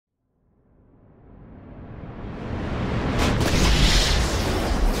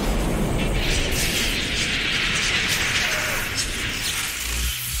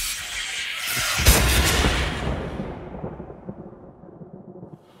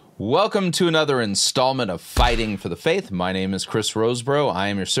Welcome to another installment of Fighting for the Faith. My name is Chris Roseborough. I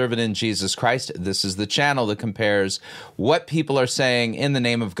am your servant in Jesus Christ. This is the channel that compares what people are saying in the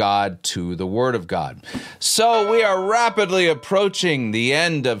name of God to the Word of God. So we are rapidly approaching the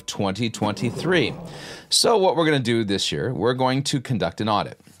end of 2023. So what we're going to do this year, we're going to conduct an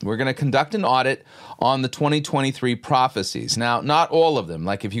audit. We're going to conduct an audit on the 2023 prophecies. Now, not all of them.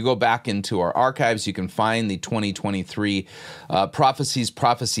 Like if you go back into our archives, you can find the 2023 Prophecies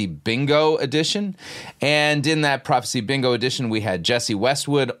Prophecy Bingo edition. And in that Prophecy Bingo edition, we had Jesse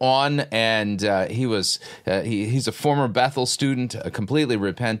Westwood on, and he's a former Bethel student, completely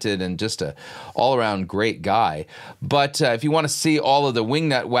repented, and just a all-around great guy. But if you want to see all of the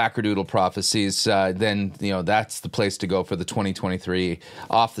wingnut wackerdoodle prophecies, then that's the place to go for the 2023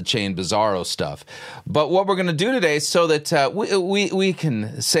 off-the-chain bizarro stuff. But what we're going to do today, so that we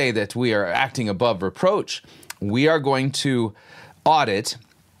can say that we are acting above reproach, we are going to audit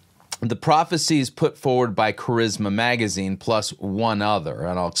the prophecies put forward by Charisma Magazine plus one other,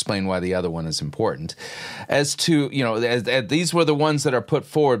 and I'll explain why the other one is important, as to, as these were the ones that are put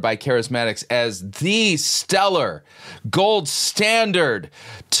forward by charismatics as the stellar, gold standard,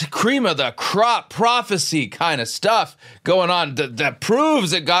 cream of the crop prophecy kind of stuff going on that proves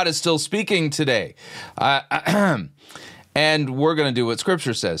that God is still speaking today. And we're going to do what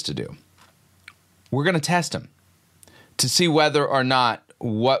Scripture says to do. We're going to test them to see whether or not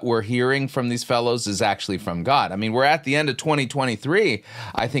what we're hearing from these fellows is actually from God. I mean, we're at the end of 2023.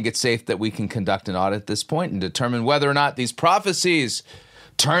 I think it's safe that we can conduct an audit at this point and determine whether or not these prophecies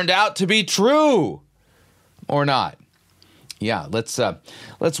turned out to be true or not. Yeah, let's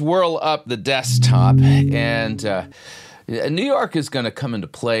whirl up the desktop, and New York is going to come into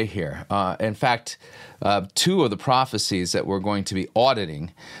play here. In fact, two of the prophecies that we're going to be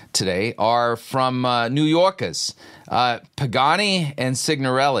auditing today are from New Yorkers, Pagani and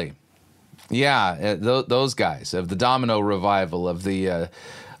Signorelli. Yeah, those guys of the Domino revival of the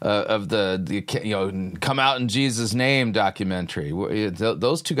Come Out in Jesus' Name documentary.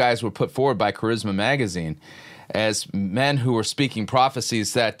 Those two guys were put forward by Charisma Magazine as men who were speaking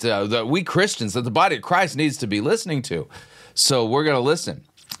prophecies that we Christians, that the body of Christ needs to be listening to. So we're going to listen.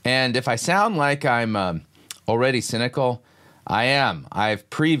 And if I sound like I'm already cynical, I am. I've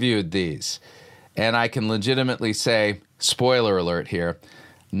previewed these. And I can legitimately say, spoiler alert here,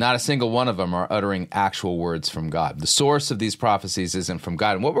 not a single one of them are uttering actual words from God. The source of these prophecies isn't from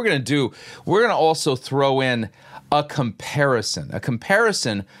God. And what we're going to do, we're going to also throw in a comparison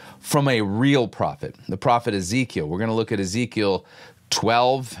from a real prophet, the prophet Ezekiel. We're going to look at Ezekiel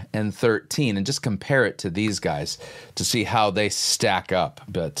 12 and 13 and just compare it to these guys to see how they stack up.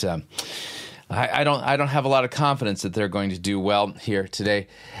 But I don't have a lot of confidence that they're going to do well here today.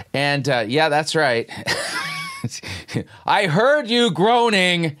 And yeah, that's right. I heard you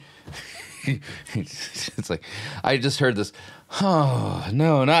groaning. It's like, I just heard this. Oh,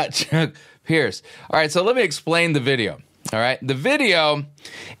 no, not Chuck Pierce. All right, so let me explain the video. All right, the video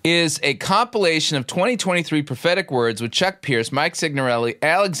is a compilation of 2023 prophetic words with Chuck Pierce, Mike Signorelli,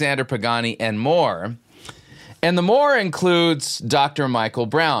 Alexander Pagani, and more. And the more includes Dr. Michael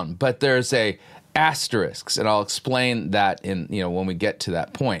Brown, but there's a asterisk, and I'll explain that in when we get to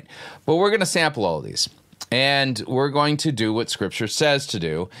that point. But we're going to sample all of these, and we're going to do what Scripture says to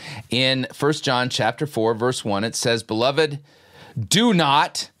do. In 1 John chapter 4, verse 1, it says, "Beloved, do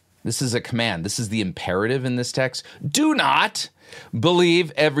not," this is a command, this is the imperative in this text, "do not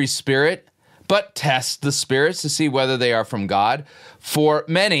believe every spirit, but test the spirits to see whether they are from God. For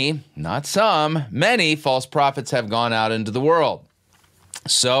many, not some, many false prophets have gone out into the world."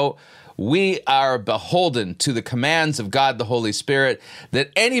 So we are beholden to the commands of God the Holy Spirit,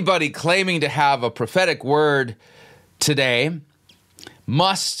 that anybody claiming to have a prophetic word today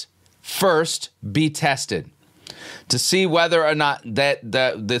must first be tested to see whether or not that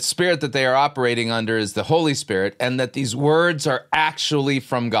the spirit that they are operating under is the Holy Spirit and that these words are actually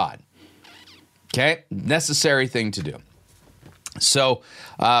from God. Okay? Necessary thing to do. So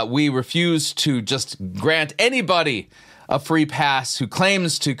we refuse to just grant anybody a free pass who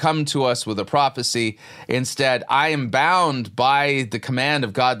claims to come to us with a prophecy. Instead, I am bound by the command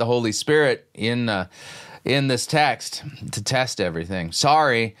of God the Holy Spirit in this text to test everything.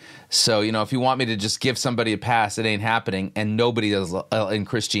 Sorry. So, if you want me to just give somebody a pass, it ain't happening, and nobody in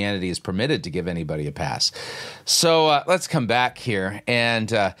Christianity is permitted to give anybody a pass. So let's come back here,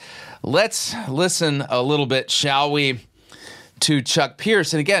 and let's listen a little bit, shall we, to Chuck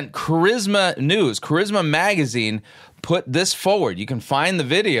Pierce. And again, Charisma News, Charisma Magazine put this forward. You can find the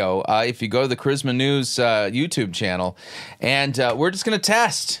video if you go to the Charisma News YouTube channel, and we're just going to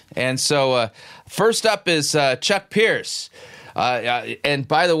test. And so first up is Chuck Pierce. And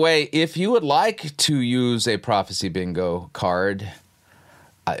by the way, if you would like to use a prophecy bingo card,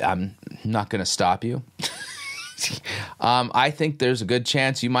 I'm not going to stop you. I think there's a good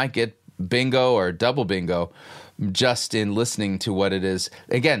chance you might get bingo or double bingo just in listening to what it is.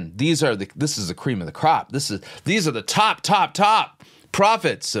 Again, this is the cream of the crop. These are the top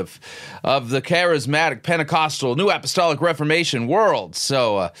prophets of the charismatic Pentecostal New Apostolic Reformation world.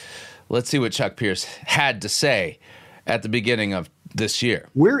 So let's see what Chuck Pierce had to say at the beginning of this year.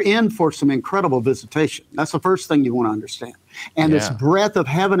 We're in for some incredible visitation. That's the first thing you want to understand. And this breath of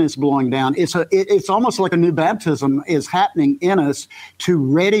heaven is blowing down. It's almost like a new baptism is happening in us to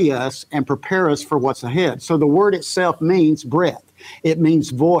ready us and prepare us for what's ahead. So the word itself means breath. It means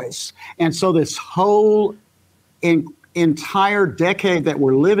voice. And so this whole entire decade that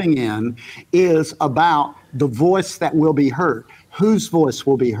we're living in is about the voice that will be heard. Whose voice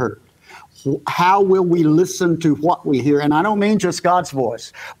will be heard? How will we listen to what we hear? And I don't mean just God's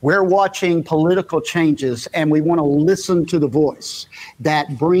voice. We're watching political changes, and we want to listen to the voice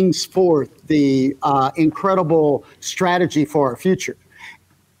that brings forth the incredible strategy for our future.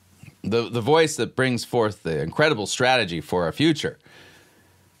 The voice that brings forth the incredible strategy for our future.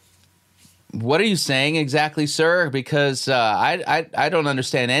 What are you saying exactly, sir? Because I don't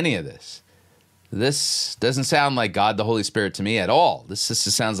understand any of this. This doesn't sound like God the Holy Spirit to me at all. This just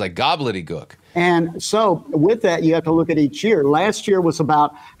sounds like gobbledygook. And so with that, you have to look at each year. Last year was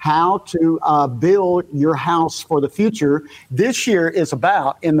about how to build your house for the future. This year is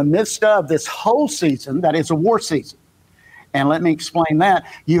about, in the midst of this whole season, that is a war season. And let me explain that.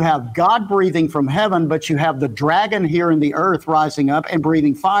 You have God breathing from heaven, but you have the dragon here in the earth rising up and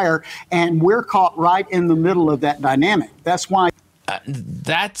breathing fire. And we're caught right in the middle of that dynamic. That's why.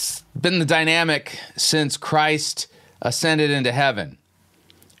 That's been the dynamic since Christ ascended into heaven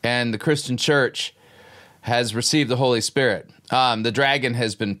and the Christian church has received the Holy Spirit. The dragon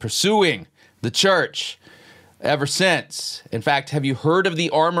has been pursuing the church ever since. In fact, have you heard of the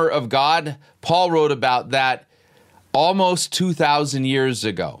armor of God? Paul wrote about that almost 2,000 years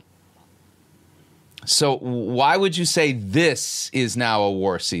ago. So why would you say this is now a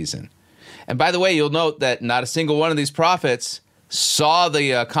war season? And by the way, you'll note that not a single one of these prophets saw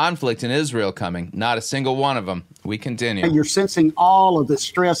the conflict in Israel coming. Not a single one of them. We continue. You're sensing all of the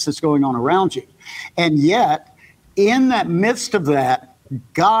stress that's going on around you. And yet, in that midst of that,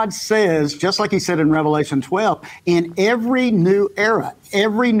 God says, just like he said in Revelation 12, in every new era,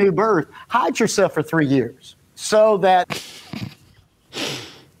 every new birth, hide yourself for 3 years. So that...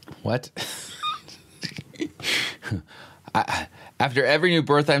 What? After every new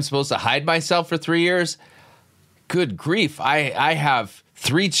birth, I'm supposed to hide myself for 3 years? Good grief, I have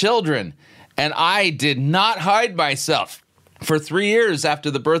 3 children, and I did not hide myself for 3 years after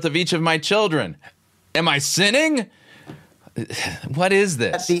the birth of each of my children. Am I sinning? What is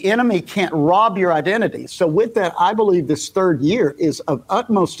this? The enemy can't rob your identity. So with that, I believe this 3rd year is of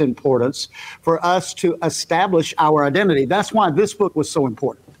utmost importance for us to establish our identity. That's why this book was so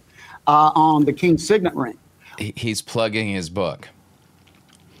important on the King's Signet Ring. He's plugging his book.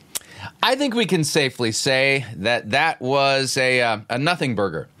 I think we can safely say that was a nothing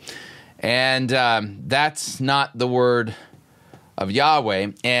burger. And that's not the word of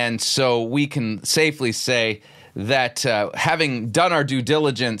Yahweh. And so we can safely say that having done our due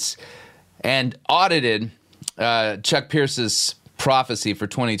diligence and audited Chuck Pierce's prophecy for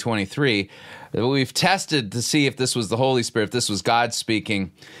 2023, we've tested to see if this was the Holy Spirit, if this was God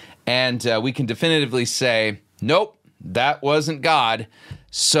speaking. And we can definitively say, nope, that wasn't God.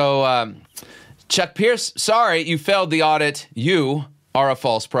 So, Chuck Pierce, sorry, you failed the audit. You are a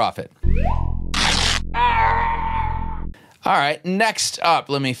false prophet. All right, next up,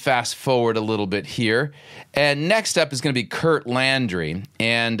 let me fast forward a little bit here. And next up is going to be Kurt Landry.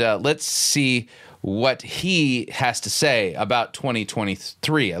 And let's see what he has to say about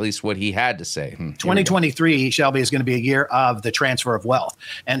 2023, at least what he had to say. 2023, Shelby, is going to be a year of the transfer of wealth.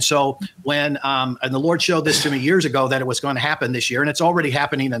 And so when and the Lord showed this to me years ago that it was going to happen this year, and it's already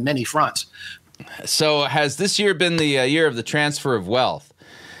happening on many fronts. So has this year been the year of the transfer of wealth?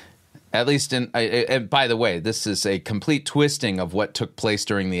 At least and by the way, this is a complete twisting of what took place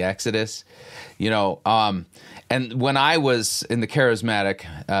during the Exodus. You know, and when I was in the charismatic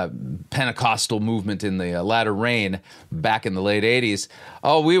Pentecostal movement in the latter rain back in the late 80s,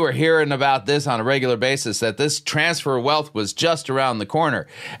 we were hearing about this on a regular basis, that this transfer of wealth was just around the corner.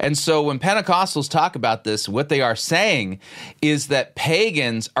 And so when Pentecostals talk about this, what they are saying is that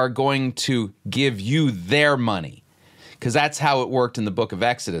pagans are going to give you their money. Because that's how it worked in the book of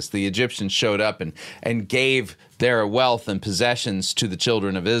Exodus. The Egyptians showed up and gave their wealth and possessions to the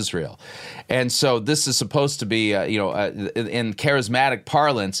children of Israel. And so this is supposed to be, in charismatic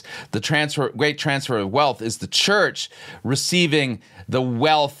parlance, the great transfer of wealth is the church receiving the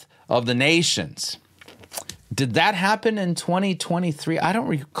wealth of the nations. Did that happen in 2023? I don't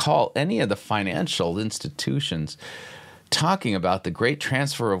recall any of the financial institutions talking about the great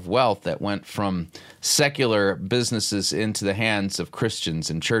transfer of wealth that went from secular businesses into the hands of Christians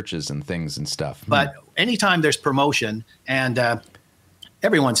and churches and things and stuff. But anytime there's promotion, and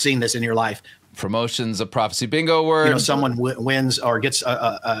everyone's seen this in your life. Promotion's a prophecy bingo word. Someone wins or gets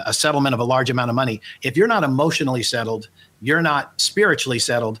a settlement of a large amount of money. If you're not emotionally settled, you're not spiritually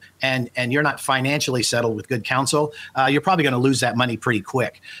settled, and you're not financially settled with good counsel, you're probably going to lose that money pretty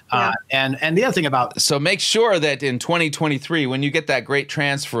quick. Yeah. And the other thing about... So make sure that in 2023, when you get that great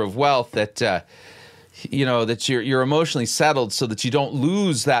transfer of wealth, that that you're emotionally settled so that you don't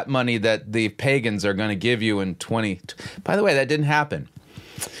lose that money that the pagans are going to give you in 20... By the way, that didn't happen.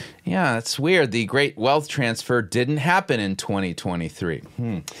 Yeah, that's weird. The great wealth transfer didn't happen in 2023.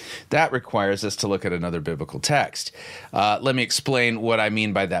 That requires us to look at another biblical text. Let me explain what I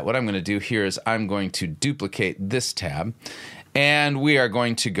mean by that. What I'm going to do here is I'm going to duplicate this tab, and we are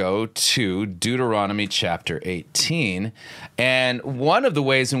going to go to Deuteronomy chapter 18. And one of the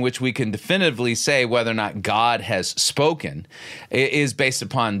ways in which we can definitively say whether or not God has spoken is based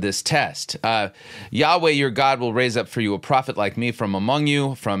upon this test. Yahweh your God will raise up for you a prophet like me from among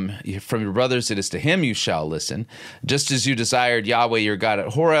you, from your brothers. It is to him you shall listen. Just as you desired Yahweh your God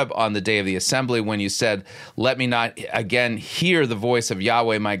at Horeb on the day of the assembly, when you said, let me not again hear the voice of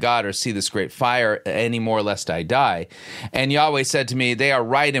Yahweh my God or see this great fire any more lest I die. And Yahweh said to me, they are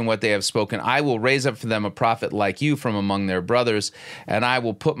right in what they have spoken. I will raise up for them a prophet like you from among their brothers, and I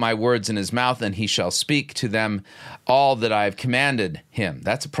will put my words in his mouth, and he shall speak to them all that I have commanded him.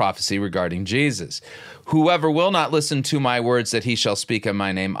 That's a prophecy regarding Jesus. Whoever will not listen to my words that he shall speak in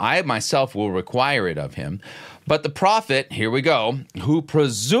my name, I myself will require it of him. But the prophet, here we go, who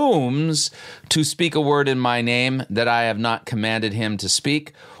presumes to speak a word in my name that I have not commanded him to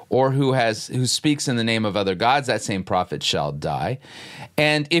speak, or who speaks in the name of other gods, that same prophet shall die.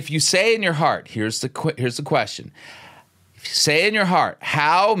 And if you say in your heart, here's the question. If you say in your heart,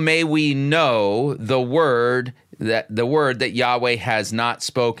 how may we know the word that Yahweh has not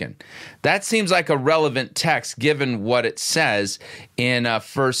spoken? That seems like a relevant text given what it says in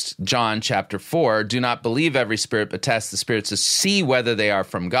 1 John chapter 4. Do not believe every spirit, but test the spirits to see whether they are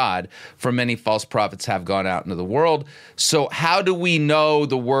from God. For many false prophets have gone out into the world. So how do we know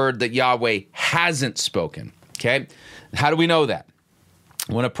the word that Yahweh hasn't spoken? Okay, how do we know that?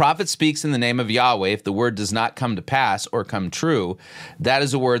 When a prophet speaks in the name of Yahweh, if the word does not come to pass or come true, that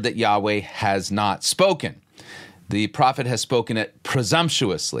is a word that Yahweh has not spoken. The prophet has spoken it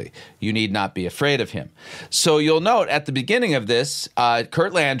presumptuously. You need not be afraid of him. So you'll note at the beginning of this,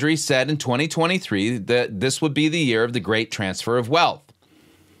 Kurt Landry said in 2023 that this would be the year of the great transfer of wealth.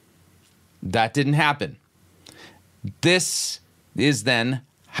 That didn't happen. This is then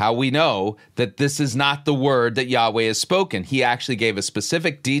how we know that this is not the word that Yahweh has spoken. He actually gave a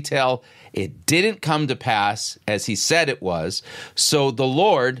specific detail. It didn't come to pass as he said it was. So the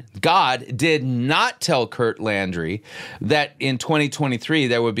Lord, God, did not tell Kurt Landry that in 2023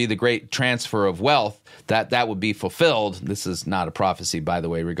 there would be the great transfer of wealth, that would be fulfilled. This is not a prophecy, by the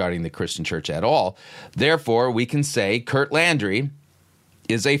way, regarding the Christian church at all. Therefore, we can say Kurt Landry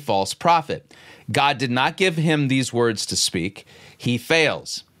is a false prophet. God did not give him these words to speak. He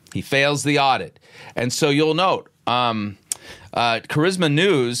fails. He fails the audit. And so you'll note, Charisma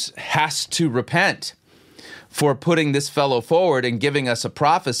News has to repent for putting this fellow forward and giving us a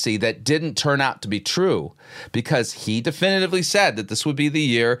prophecy that didn't turn out to be true, because he definitively said that this would be the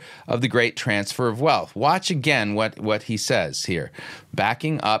year of the great transfer of wealth. Watch again what he says here.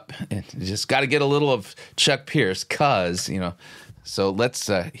 Backing up, and just got to get a little of Chuck Pierce, so let's,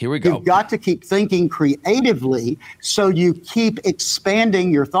 here we go. You've got to keep thinking creatively so you keep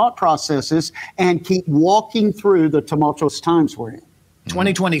expanding your thought processes and keep walking through the tumultuous times we're in.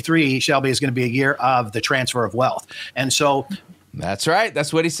 2023 is going to be a year of the transfer of wealth. And so... That's right.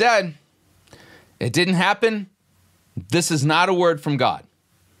 That's what he said. It didn't happen. This is not a word from God.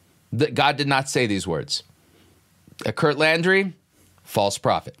 God did not say these words. Kurt Landry, false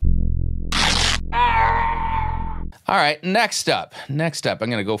prophet. All right, next up, I'm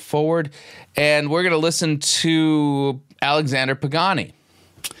going to go forward, and we're going to listen to Alexander Pagani,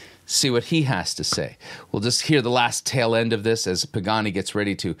 see what he has to say. We'll just hear the last tail end of this as Pagani gets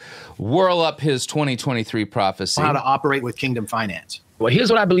ready to whirl up his 2023 prophecy. How to operate with kingdom finance. Well,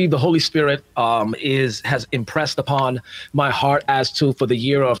 here's what I believe the Holy Spirit has impressed upon my heart as to for the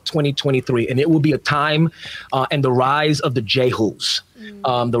year of 2023. And it will be a time and the rise of the Jehus,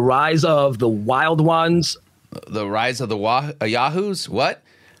 the rise of the wild ones. The rise of the Yahoos? What?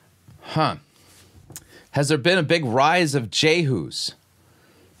 Huh. Has there been a big rise of Jehus?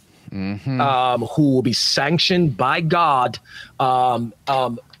 Who will be sanctioned by God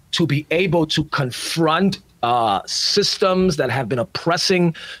to be able to confront systems that have been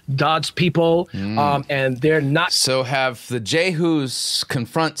oppressing God's people, and they're not. So have the Jehus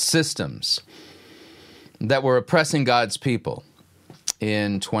confront systems that were oppressing God's people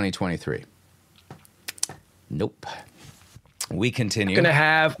in 2023? Nope. We continue. Going to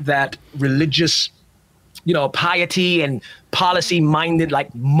have that religious, piety and policy minded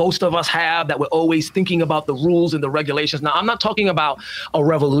like most of us have, that we're always thinking about the rules and the regulations. Now, I'm not talking about a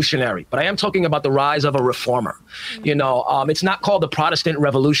revolutionary, but I am talking about the rise of a reformer. It's not called the Protestant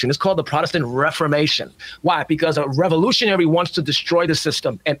Revolution. It's called the Protestant Reformation. Why? Because a revolutionary wants to destroy the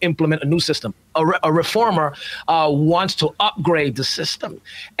system and implement a new system. A reformer wants to upgrade the system.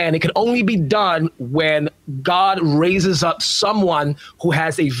 And it can only be done when God raises up someone who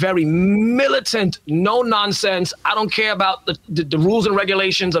has a very militant, no nonsense, I don't care about the rules and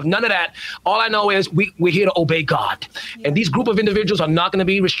regulations of none of that. All I know is we're here to obey God. And these group of individuals are not going to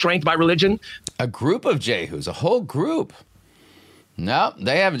be restrained by religion. A group of Jehus, a whole group. No,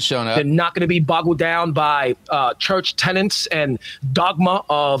 they haven't shown up. They're not going to be boggled down by church tenets and dogma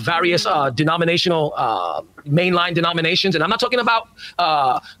of various denominational, mainline denominations. And I'm not talking about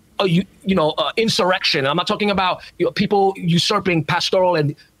insurrection. I'm not talking about people usurping pastoral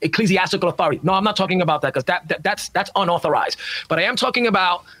and ecclesiastical authority. No, I'm not talking about that, because that's unauthorized. But I am talking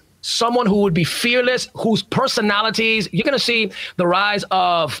about someone who would be fearless, whose personalities, you're going to see the rise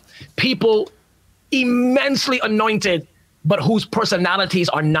of people immensely anointed, but whose personalities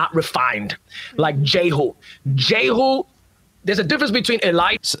are not refined, like Jehu. Jehu, there's a difference between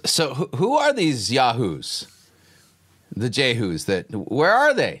Elijah. So who are these Yahoos? The Jehus, where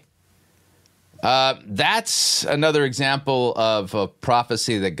are they? That's another example of a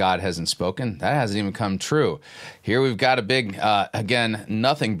prophecy that God hasn't spoken. That hasn't even come true. Here we've got a big, again,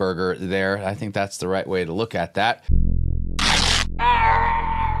 nothing burger there. I think that's the right way to look at that.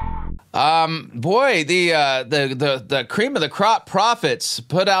 The cream of the crop prophets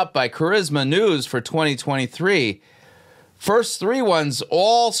put out by Charisma News for 2023. First three ones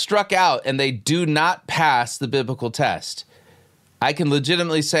all struck out, and they do not pass the biblical test. I can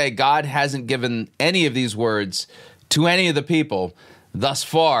legitimately say God hasn't given any of these words to any of the people thus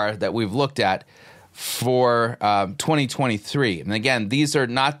far that we've looked at for 2023. And again, these are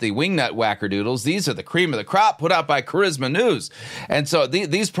not the wingnut wackerdoodles. These are the cream of the crop put out by Charisma News. And so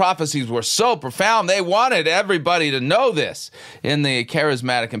these prophecies were so profound, they wanted everybody to know this in the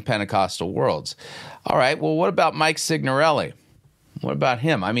charismatic and Pentecostal worlds. All right, well, what about Mike Signorelli? What about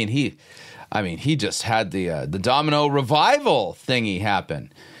him? I mean, he just had the domino revival thingy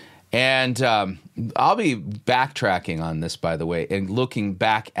happen. And I'll be backtracking on this, by the way, and looking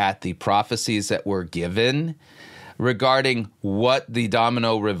back at the prophecies that were given regarding what the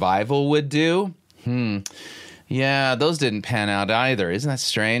domino revival would do. Yeah, those didn't pan out either. Isn't that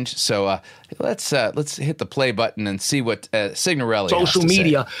strange? So let's hit the play button and see what Signorelli has to social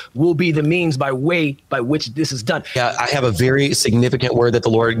media say. Will be the means by which this is done. Yeah, I have a very significant word that the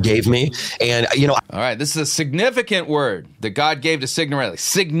Lord gave me. And, All right, this is a significant word that God gave to Signorelli.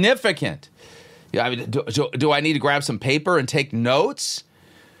 Significant. Yeah, I mean, do I need to grab some paper and take notes?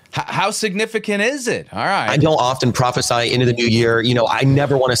 How significant is it? All right. I don't often prophesy into the new year. I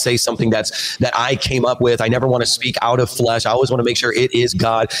never want to say something that I came up with. I never want to speak out of flesh. I always want to make sure it is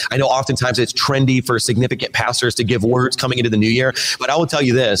God. I know oftentimes it's trendy for significant pastors to give words coming into the new year, but I will tell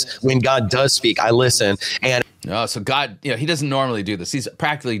you this, when God does speak, I listen. And so God, he doesn't normally do this. He's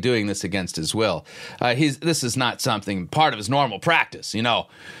practically doing this against his will. This is not something part of his normal practice,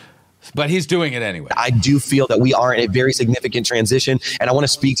 but he's doing it anyway. I do feel that we are in a very significant transition, and I want to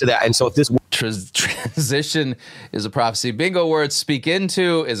speak to that. And so if this transition is a prophecy bingo word, speak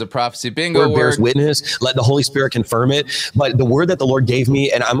into is a prophecy bingo word. Bears witness, let the Holy Spirit confirm it. But the word that the Lord gave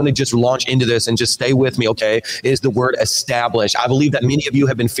me, and I'm going to just launch into this and just stay with me, okay, is the word establish. I believe that many of you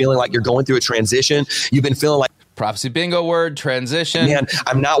have been feeling like you're going through a transition. You've been feeling like prophecy bingo word, transition. Man,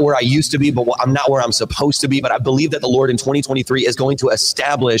 I'm not where I used to be, but I'm not where I'm supposed to be. But I believe that the Lord in 2023 is going to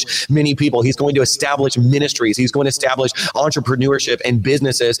establish many people. He's going to establish ministries. He's going to establish entrepreneurship and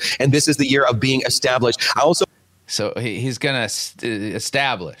businesses. And this is the year of being established. So he's going to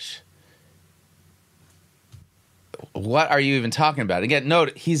establish. What are you even talking about? Again,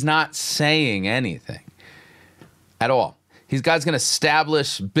 note, he's not saying anything at all. God's going to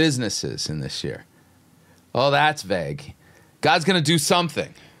establish businesses in this year. Oh, that's vague. God's going to do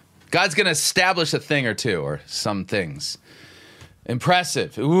something. God's going to establish a thing or two, or some things.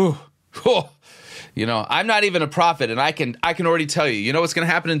 Impressive. Ooh. Oh. You know, I'm not even a prophet, and I can already tell you, you know what's going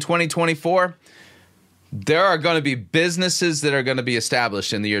to happen in 2024? There are going to be businesses that are going to be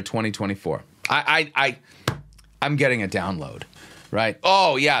established in the year 2024. I'm getting a download, right?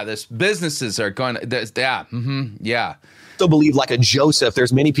 Oh, yeah, this businesses are going to, yeah. Still believe like a Joseph.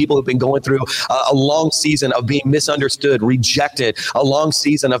 There's many people who've been going through a long season of being misunderstood, rejected, a long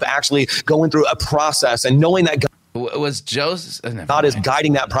season of actually going through a process and knowing that was Joseph. God is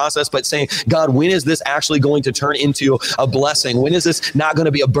guiding that process, but saying, God, when is this actually going to turn into a blessing? When is this not going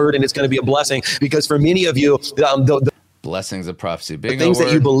to be a burden? It's going to be a blessing. Because for many of you, the blessings of prophecy, the things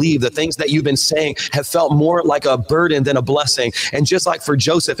that you believe, the things that you've been saying have felt more like a burden than a blessing. And just like for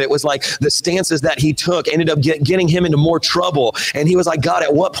Joseph, it was like the stances that he took ended up getting him into more trouble. And he was like, God,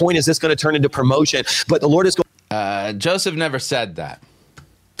 at what point is this going to turn into promotion? But the Lord is going. Joseph never said that.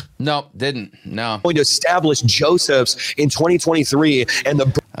 No, didn't. No. Going to establish Joseph's in 2023, and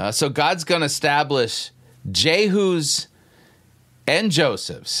so God's going to establish Jehu's and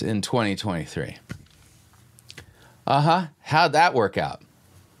Joseph's in 2023. How'd that work out?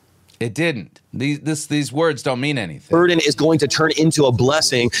 It didn't. These words don't mean anything. Burden is going to turn into a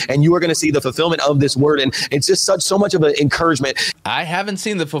blessing, and you are going to see the fulfillment of this word. And it's just so much of an encouragement. I haven't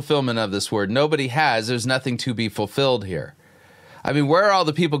seen the fulfillment of this word. Nobody has. There's nothing to be fulfilled here. I mean, where are all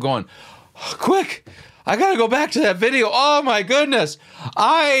the people going, quick, I got to go back to that video. Oh, my goodness.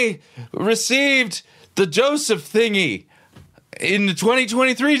 I received the Joseph thingy in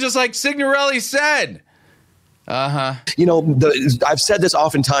 2023, just like Signorelli said. You know, I've said this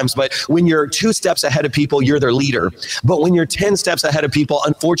oftentimes, but when you're 2 steps ahead of people, you're their leader. But when you're 10 steps ahead of people,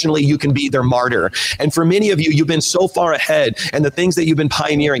 unfortunately, you can be their martyr. And for many of you, you've been so far ahead, and the things that you've been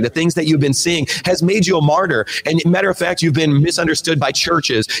pioneering, the things that you've been seeing has made you a martyr. And matter of fact, you've been misunderstood by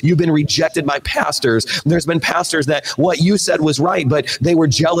churches. You've been rejected by pastors. There's been pastors that what you said was right, but they were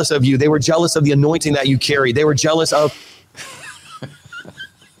jealous of you. They were jealous of the anointing that you carry. They were jealous of...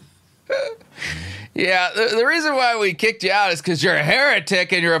 Yeah, the reason why we kicked you out is because you're a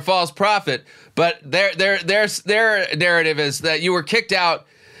heretic and you're a false prophet. But their narrative is that you were kicked out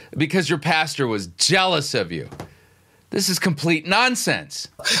because your pastor was jealous of you. This is complete nonsense.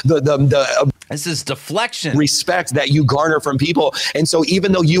 This is deflection. Respect that you garner from people. And so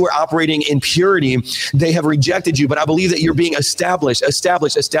even though you are operating in purity, they have rejected you. But I believe that you're being established.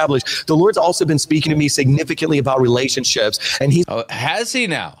 The Lord's also been speaking to me significantly about relationships. And has he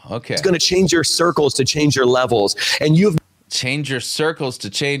now? Okay. He's going to change your circles to change your levels. And you've changed your circles to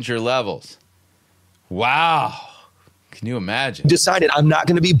change your levels. Wow. Can you imagine? Decided I'm not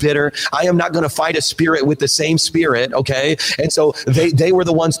going to be bitter. I am not going to fight a spirit with the same spirit. Okay. And so they were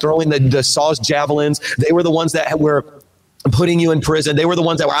the ones throwing the saws, javelins. They were the ones that were putting you in prison. They were the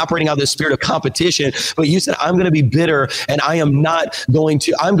ones that were operating out of the spirit of competition. But you said, I'm going to be bitter, and I'm going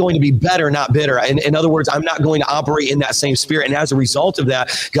to be better, not bitter. And in other words, I'm not going to operate in that same spirit. And as a result of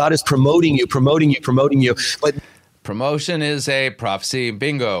that, God is promoting you. But promotion is a prophecy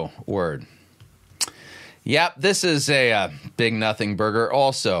bingo word. Yep, this is a big nothing burger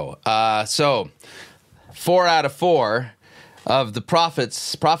also. So 4 out of 4 of the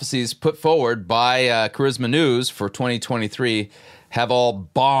prophecies put forward by Charisma News for 2023 have all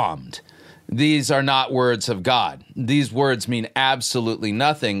bombed. These are not words of God. These words mean absolutely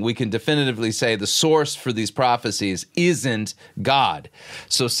nothing. We can definitively say the source for these prophecies isn't God.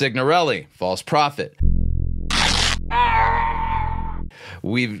 So Signorelli, false prophet.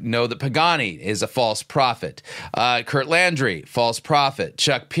 We know that Pagani is a false prophet. Kurt Landry, false prophet.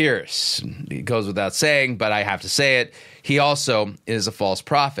 Chuck Pierce, it goes without saying, but I have to say it, he also is a false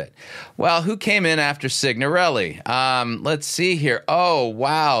prophet. Well, who came in after Signorelli? Let's see here. Oh,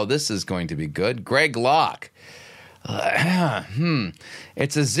 wow, this is going to be good. Greg Locke.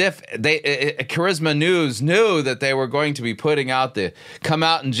 It's as if Charisma News knew that they were going to be putting out the Come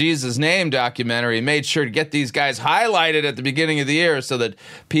Out in Jesus' Name documentary and made sure to get these guys highlighted at the beginning of the year so that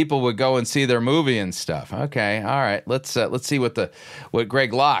people would go and see their movie and stuff. Okay, all right. Let's see what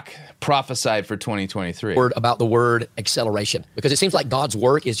Greg Locke prophesied for 2023. Word about the word acceleration, because it seems like God's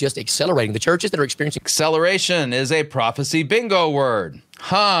work is just accelerating. The churches that are experiencing acceleration is a prophecy bingo word.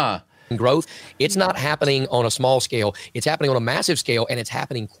 Growth, it's not happening on a small scale, it's happening on a massive scale, and it's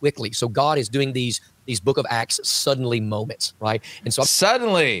happening quickly. So God is doing these Book of Acts suddenly moments, right? And so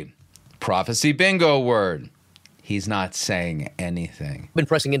suddenly, prophecy bingo word. He's not saying anything. I've been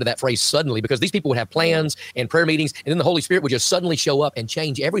pressing into that phrase suddenly because these people would have plans and prayer meetings, and then the Holy Spirit would just suddenly show up and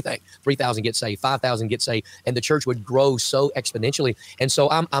change everything. 3,000 get saved, 5,000 get saved, and the church would grow so exponentially. And so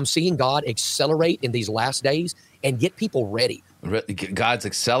I'm seeing God accelerate in these last days and get people ready. God's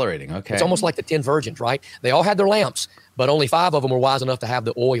accelerating. Okay. It's almost like the 10 virgins, right? They all had their lamps, but only 5 of them were wise enough to have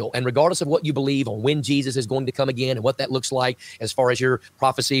the oil. And regardless of what you believe on when Jesus is going to come again and what that looks like as far as your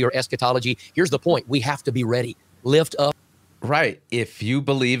prophecy or eschatology, here's the point. We have to be ready. Lift up. Right. If you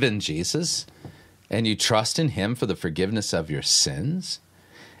believe in Jesus and you trust in him for the forgiveness of your sins,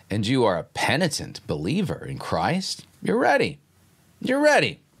 and you are a penitent believer in Christ, you're ready. You're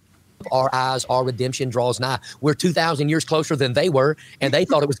ready. Our eyes, our redemption draws nigh. We're 2,000 years closer than they were, and they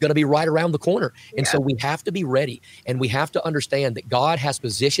thought it was going to be right around the corner. And so we have to be ready, and we have to understand that God has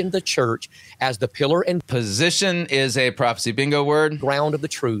positioned the church as the pillar and position is a prophecy bingo word. Ground of the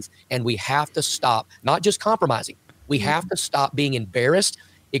truth, and we have to stop, not just compromising. We have to stop being embarrassed,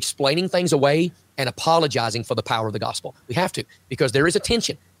 explaining things away, and apologizing for the power of the gospel. We have to, because there is a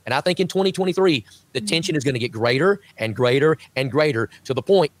tension. And I think in 2023, the tension is going to get greater and greater and greater to the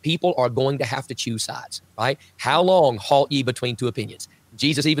point people are going to have to choose sides, right? How long halt ye between two opinions?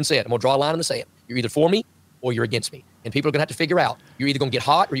 Jesus even said, I'm going to draw a line in the sand. You're either for me or you're against me. And people are going to have to figure out, you're either going to get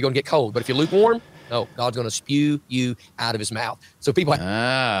hot or you're going to get cold. But if you're lukewarm, no, God's going to spew you out of his mouth. So people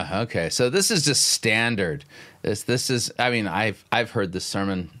okay. So this is just standard. This is, I mean, I've heard this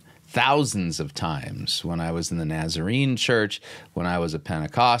sermon thousands of times when I was in the Nazarene church, when I was a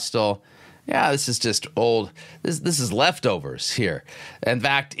Pentecostal. Yeah, this is just old. This is leftovers here. In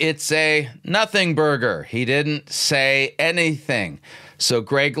fact, it's a nothing burger. He didn't say anything. So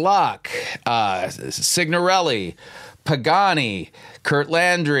Greg Locke, Signorelli, Pagani, Kurt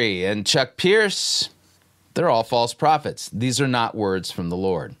Landry, and Chuck Pierce, they're all false prophets. These are not words from the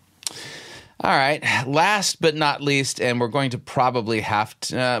Lord. All right, last but not least, and we're going to probably have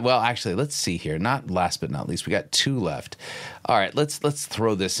to, well, actually, let's see here. Not last but not least. We got 2 left. All right, let's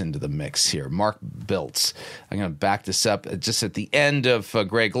throw this into the mix here. Mark Biltz. I'm going to back this up just at the end of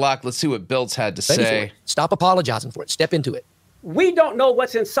Greg Locke. Let's see what Biltz had to say. Stop apologizing for it. Step into it. We don't know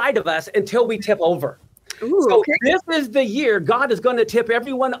what's inside of us until we tip over. Ooh, so this is the year God is going to tip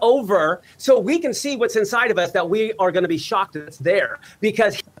everyone over so we can see what's inside of us, that we are going to be shocked that it's there.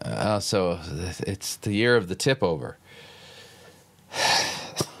 Because so it's the year of the tip over.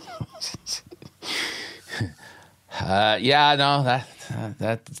 That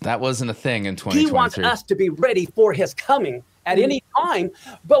wasn't a thing in 2023. he wants us to be ready for his coming at any time,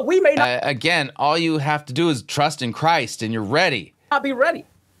 but we may not. Again, all you have to do is trust in Christ and you're ready. Not be ready.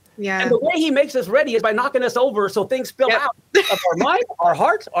 Yeah. And the way he makes us ready is by knocking us over so things spill out of our mind, our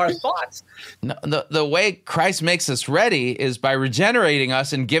hearts, our thoughts. No, the way Christ makes us ready is by regenerating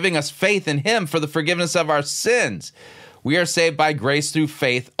us and giving us faith in him for the forgiveness of our sins. We are saved by grace through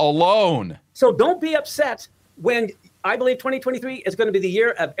faith alone. So don't be upset when I believe 2023 is going to be the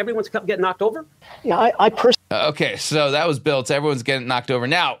year of everyone's getting knocked over. Yeah, I personally. Okay, so that was built. Everyone's getting knocked over.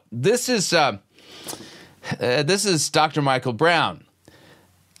 Now, this is Dr. Michael Brown.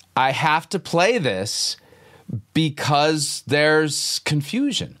 I have to play this because there's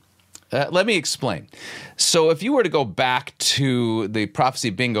confusion. Let me explain. So if you were to go back to the prophecy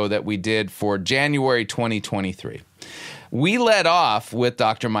bingo that we did for January 2023, we led off with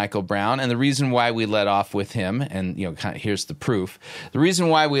Dr. Michael Brown, and the reason why we led off with him, and here's the proof. The reason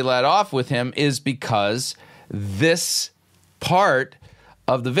why we led off with him is because this part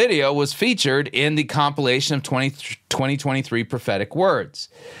of the video was featured in the compilation of 2023 prophetic words.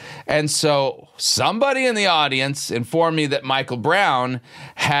 And so somebody in the audience informed me that Michael Brown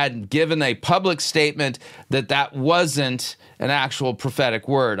had given a public statement that wasn't an actual prophetic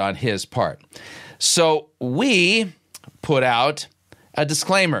word on his part. So we put out a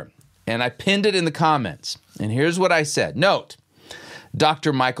disclaimer, and I pinned it in the comments. And here's what I said. Note,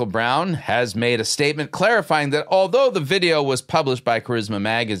 Dr. Michael Brown has made a statement clarifying that although the video was published by Charisma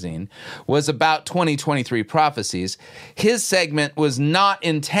Magazine was about 2023 prophecies, his segment was not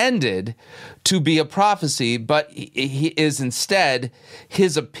intended to be a prophecy, but he is instead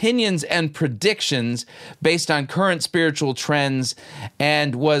his opinions and predictions based on current spiritual trends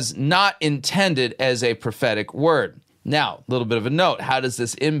and was not intended as a prophetic word. Now, a little bit of a note. How does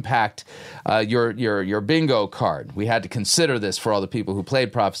this impact your bingo card? We had to consider this for all the people who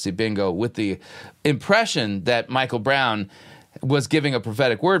played Prophecy Bingo with the impression that Michael Brown was giving a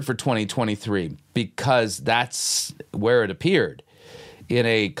prophetic word for 2023 because that's where it appeared in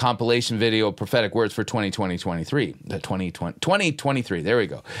a compilation video of prophetic words for 2023. There we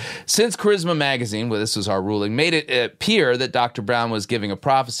go. Since Charisma Magazine, well, this was our ruling, made it appear that Dr. Brown was giving a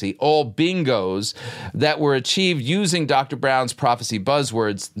prophecy, all bingos that were achieved using Dr. Brown's prophecy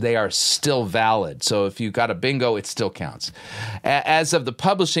buzzwords, they are still valid. So if you got a bingo, it still counts. As of the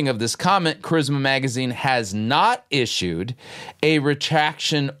publishing of this comment, Charisma Magazine has not issued a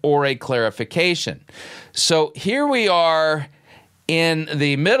retraction or a clarification. So here we are in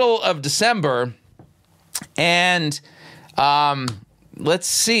the middle of December, and let's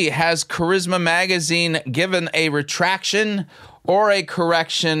see, has Charisma Magazine given a retraction or a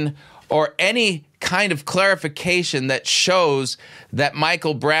correction or any kind of clarification that shows that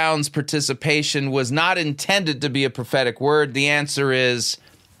Michael Brown's participation was not intended to be a prophetic word? The answer is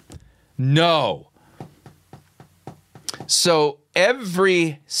no. So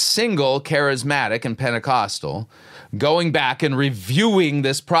every single charismatic and Pentecostal going back and reviewing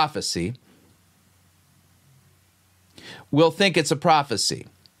this prophecy will think it's a prophecy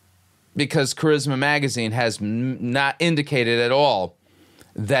because Charisma Magazine has not indicated at all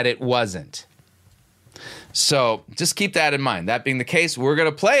that it wasn't. So just keep that in mind. That being the case, we're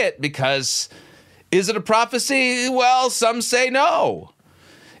going to play it because is it a prophecy? Well, some say no.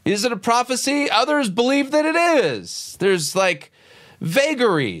 Is it a prophecy? Others believe that it is. There's like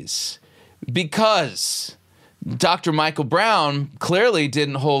vagaries because Dr. Michael Brown clearly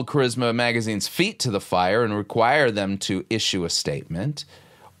didn't hold Charisma Magazine's feet to the fire and require them to issue a statement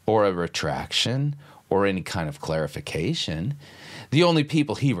or a retraction or any kind of clarification. The only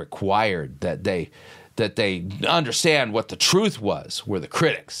people he required that they understand what the truth was were the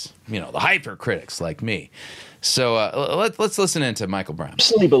critics, the hyper critics like me. So let's listen into Michael Brown. I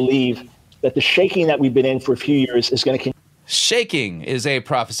personally believe that the shaking that we've been in for a few years is going to continue. Shaking is a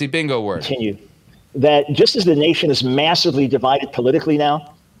prophecy bingo word. That just as the nation is massively divided politically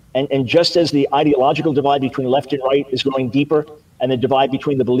now, and just as the ideological divide between left and right is growing deeper, and the divide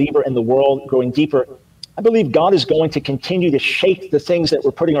between the believer and the world growing deeper, I believe God is going to continue to shake the things that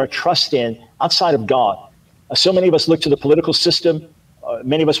we're putting our trust in outside of God. So many of us look to the political system.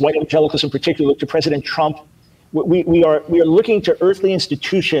 Many of us, white evangelicals in particular, look to President Trump. We are looking to earthly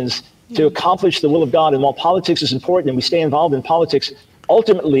institutions to accomplish the will of God. And while politics is important and we stay involved in politics,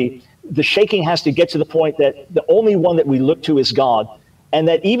 ultimately, the shaking has to get to the point that the only one that we look to is God. And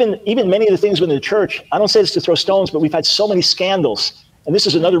that even many of the things within the church, I don't say this to throw stones, but we've had so many scandals. And this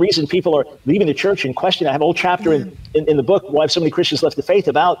is another reason people are leaving the church in question. I have a whole chapter in the book, Why Have So Many Christians Left the Faith,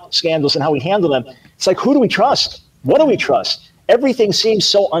 about scandals and how we handle them. It's like, who do we trust? What do we trust? Everything seems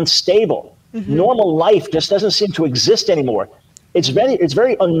so unstable. Mm-hmm. Normal life just doesn't seem to exist anymore. It's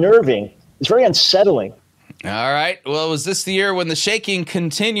very unnerving. It's very unsettling. All right. Well, was this the year when the shaking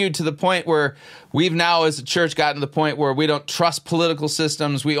continued to the point where we've now as a church gotten to the point where we don't trust political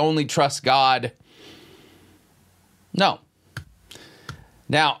systems, we only trust God? No.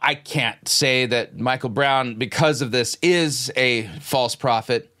 Now, I can't say that Michael Brown, because of this, is a false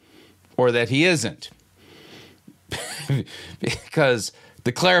prophet or that he isn't. Because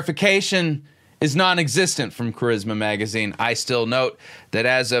the clarification is non-existent from Charisma Magazine. I still note that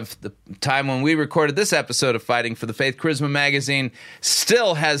as of the time when we recorded this episode of Fighting for the Faith, Charisma Magazine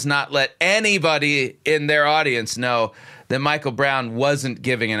still has not let anybody in their audience know that Michael Brown wasn't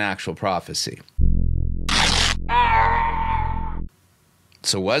giving an actual prophecy.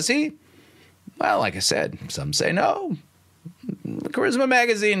 So was he? Well, like I said, some say no. Charisma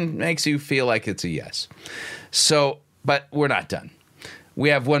Magazine makes you feel like it's a yes. So, but we're not done. We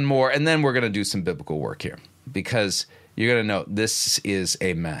have one more, and then we're going to do some biblical work here because you're going to know this is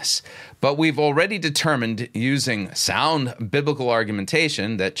a mess. But we've already determined using sound biblical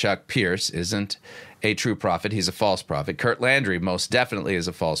argumentation that Chuck Pierce isn't a true prophet. He's a false prophet. Kurt Landry most definitely is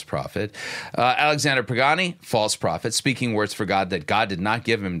a false prophet. Alexander Pagani, false prophet, speaking words for God that God did not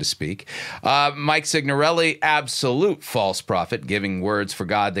give him to speak. Mike Signorelli, absolute false prophet, giving words for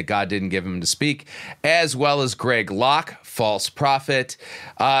God that God didn't give him to speak, as well as Greg Locke, false prophet.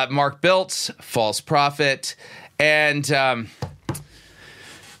 Mark Biltz, false prophet. And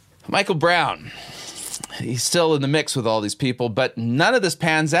Michael Brown, he's still in the mix with all these people, but none of this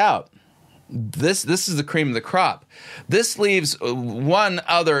pans out. This is the cream of the crop. This leaves one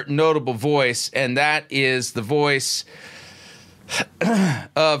other notable voice, and that is the voice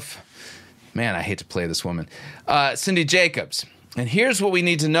of, man, I hate to play this woman, Cindy Jacobs. And here's what we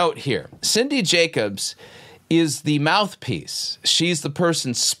need to note here. Cindy Jacobs is the mouthpiece. She's the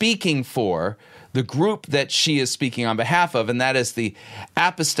person speaking for the group that she is speaking on behalf of, and that is the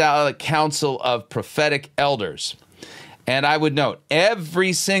Apostolic Council of Prophetic Elders. And I would note,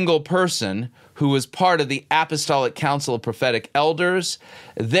 every single person who was part of the Apostolic Council of Prophetic Elders,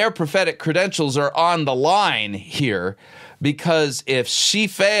 their prophetic credentials are on the line here, because if she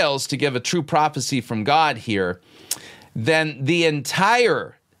fails to give a true prophecy from God here, then the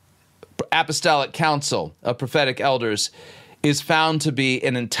entire Apostolic Council of Prophetic Elders is found to be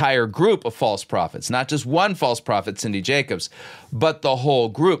an entire group of false prophets, not just one false prophet, Cindy Jacobs, but the whole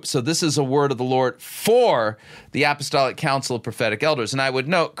group. So this is a word of the Lord for the Apostolic Council of Prophetic Elders. And I would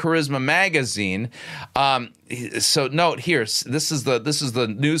note Charisma Magazine. So note here, this is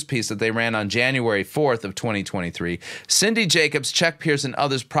the news piece that they ran on January 4th of 2023. Cindy Jacobs, Chuck Pierce, and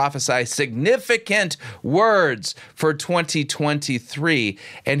others prophesy significant words for 2023.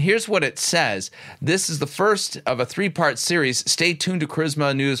 And here's what it says. This is the first of a 3-part series. Stay tuned to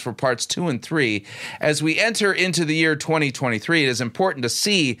Charisma News for parts 2 and 3. As we enter into the year 2023, it is important to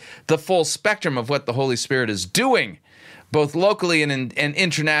see the full spectrum of what the Holy Spirit is doing, both locally and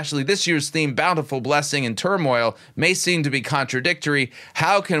internationally. This year's theme, Bountiful Blessing and Turmoil, may seem to be contradictory.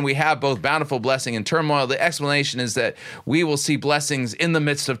 How can we have both bountiful blessing and turmoil? The explanation is that we will see blessings in the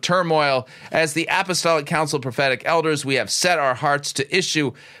midst of turmoil. As the Apostolic Council of Prophetic Elders, we have set our hearts to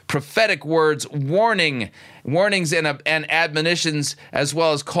issue prophetic words, warnings and admonitions, as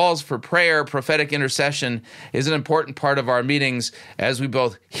well as calls for prayer. Prophetic intercession is an important part of our meetings as we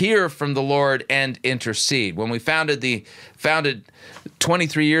both hear from the Lord and intercede. When we founded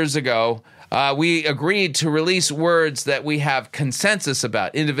 23 years ago, we agreed to release words that we have consensus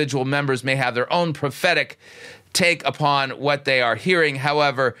about. Individual members may have their own prophetic take upon what they are hearing.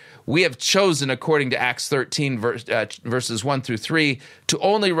 However, we have chosen, according to Acts 13, verses 1 through 3, to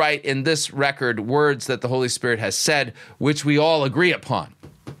only write in this record words that the Holy Spirit has said, which we all agree upon.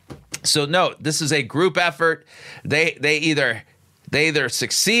 So note, this is a group effort. They either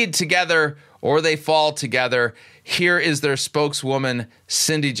succeed together or they fall together. Here is their spokeswoman,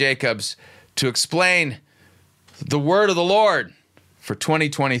 Cindy Jacobs, to explain the word of the Lord for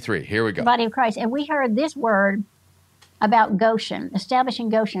 2023. Here we go. Body of Christ. And we heard this word about Goshen, establishing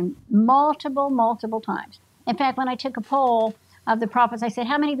Goshen, multiple times. In fact, when I took a poll of the prophets, I said,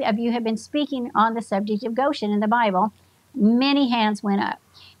 how many of you have been speaking on the subject of Goshen in the Bible? Many hands went up.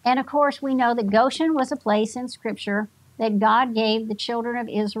 And of course, we know that Goshen was a place in Scripture that God gave the children of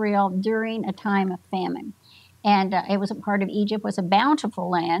Israel during a time of famine. And it was a part of Egypt, was a bountiful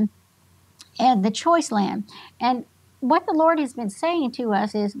land and the choice land. And what the Lord has been saying to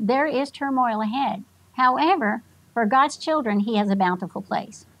us is there is turmoil ahead. However, for God's children, He has a bountiful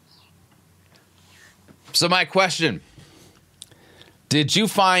place. So my question, did you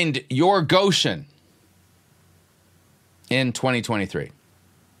find your Goshen in 2023?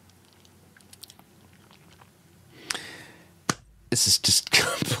 This is just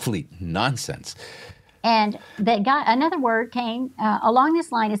complete nonsense. And that God, another word came along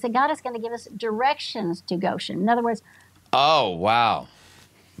this line, is that God is going to give us directions to Goshen. In other words, oh, wow.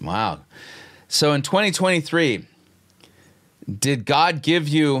 So in 2023, did God give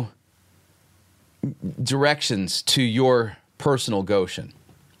you directions to your personal Goshen?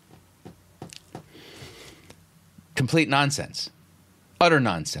 Complete nonsense. Utter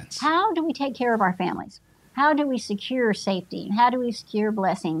nonsense. How do we take care of our families? How do we secure safety? How do we secure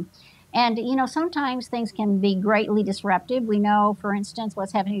blessing? And, you know, sometimes things can be greatly disruptive. We know, for instance,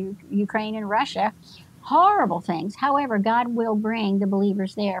 what's happening in Ukraine and Russia. Horrible things. However, God will bring the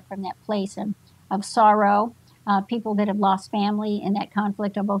believers there from that place of sorrow, people that have lost family in that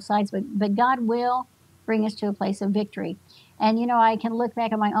conflict on both sides. But God will bring us to a place of victory. And, you know, I can look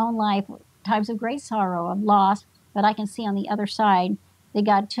back at my own life, times of great sorrow, of loss, but I can see on the other side that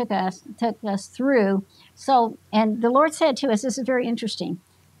God took us through. So, and the Lord said to us, this is very interesting,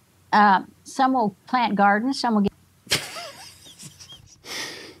 some will plant gardens, some will get...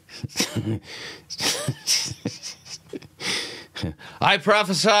 I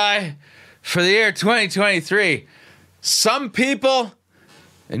prophesy for the year 2023, some people,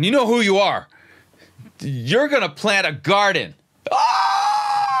 and you know who you are, you're going to plant a garden.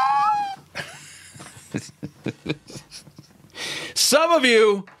 Some of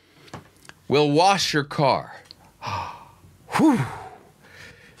you will wash your car. Whew.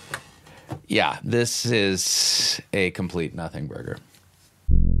 Yeah, this is a complete nothing burger.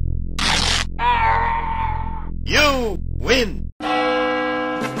 You win.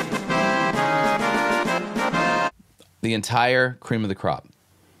 The entire cream of the crop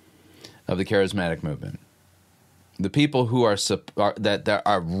of the charismatic movement, the people who are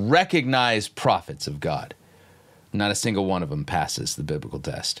recognized prophets of God, not a single one of them passes the biblical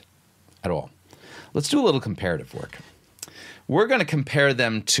test at all. Let's do a little comparative work. we're going to compare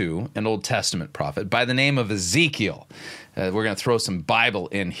them to an Old Testament prophet by the name of Ezekiel. We're going to throw some Bible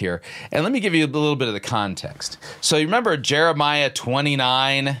in here. And let me give you a little bit of the context. So you remember Jeremiah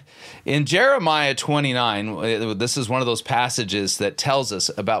 29? In Jeremiah 29, this is one of those passages that tells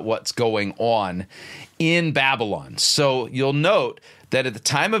us about what's going on in Babylon. So you'll note that at the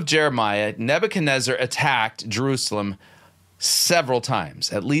time of Jeremiah, Nebuchadnezzar attacked Jerusalem several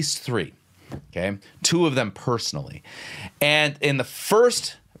times, at least 3. Okay, 2 of them personally. And in the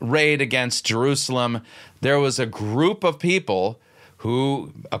first raid against Jerusalem, there was a group of people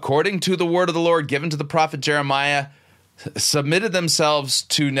who, according to the word of the Lord given to the prophet Jeremiah, submitted themselves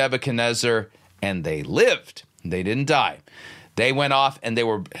to Nebuchadnezzar, and they lived. They didn't die. They went off and they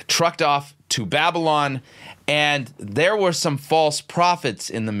were trucked off to Babylon, and there were some false prophets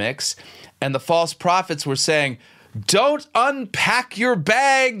in the mix, and the false prophets were saying, don't unpack your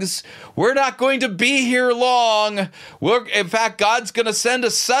bags. We're not going to be here long. In fact, God's going to send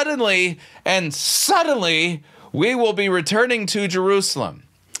us suddenly, and suddenly we will be returning to Jerusalem.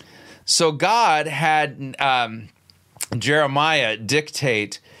 So God had Jeremiah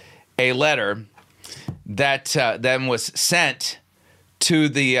dictate a letter that then was sent to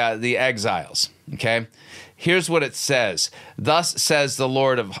the exiles. Okay. Here's what it says. Thus says the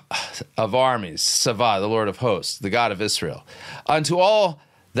Lord of armies, Savah, the Lord of hosts, the God of Israel, unto all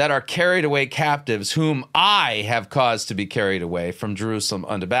that are carried away captives, whom I have caused to be carried away from Jerusalem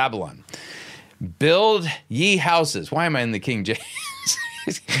unto Babylon. Build ye houses. Why am I in the King James?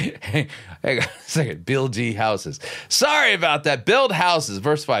 Hang on a second. Build ye houses. Sorry about that. Build houses.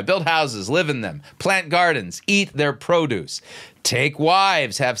 Verse 5. Build houses. Live in them. Plant gardens. Eat their produce. Take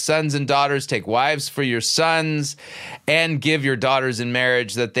wives. Have sons and daughters. Take wives for your sons. And give your daughters in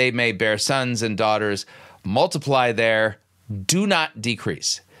marriage that they may bear sons and daughters. Multiply there. Do not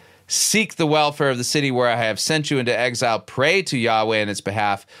decrease. Seek the welfare of the city where I have sent you into exile. Pray to Yahweh in its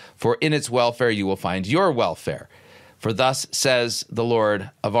behalf. For in its welfare you will find your welfare. For thus says the Lord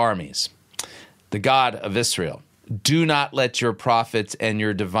of armies, the God of Israel, do not let your prophets and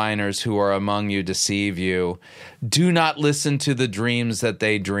your diviners who are among you deceive you. Do not listen to the dreams that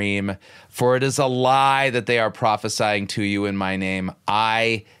they dream, for it is a lie that they are prophesying to you in my name.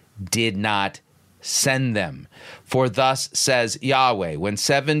 I did not send them. For thus says Yahweh, when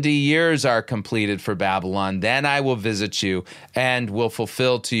 70 years are completed for Babylon, then I will visit you and will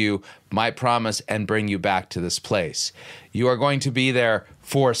fulfill to you my promise and bring you back to this place. You are going to be there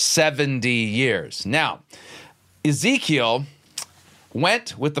for 70 years. Now, Ezekiel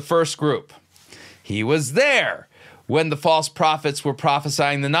went with the first group. He was there when the false prophets were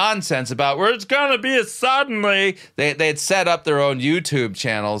prophesying the nonsense about where it's going to be a suddenly. They had set up their own YouTube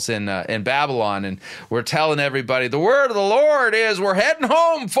channels in Babylon, and were telling everybody, the word of the Lord is we're heading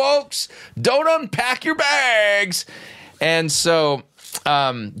home, folks. Don't unpack your bags. And so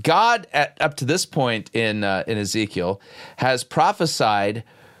God, up to this point in Ezekiel, has prophesied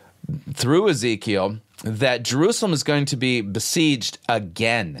through Ezekiel that Jerusalem is going to be besieged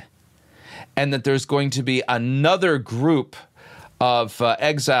again, and that there's going to be another group of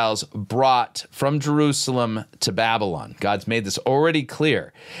exiles brought from Jerusalem to Babylon. God's made this already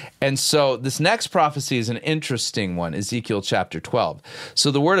clear. And so this next prophecy is an interesting one, Ezekiel chapter 12.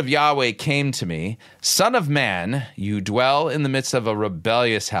 So the word of Yahweh came to me, Son of man, you dwell in the midst of a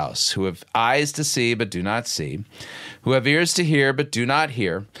rebellious house, who have eyes to see but do not see, who have ears to hear but do not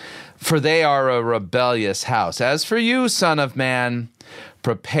hear, for they are a rebellious house. As for you, son of man,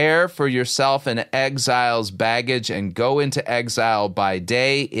 prepare for yourself an exile's baggage and go into exile by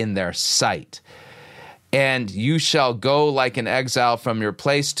day in their sight. And you shall go like an exile from your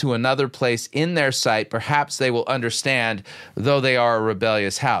place to another place in their sight. Perhaps they will understand, though they are a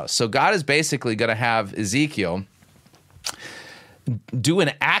rebellious house. So God is basically going to have Ezekiel do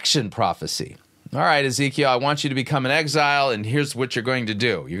an action prophecy. All right, Ezekiel, I want you to become an exile, and here's what you're going to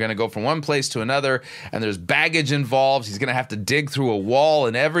do. You're going to go from one place to another, and there's baggage involved. He's going to have to dig through a wall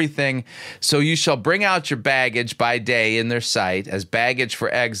and everything. So you shall bring out your baggage by day in their sight as baggage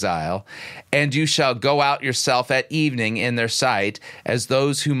for exile, and you shall go out yourself at evening in their sight as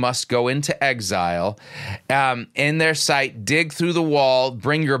those who must go into exile. In their sight, dig through the wall,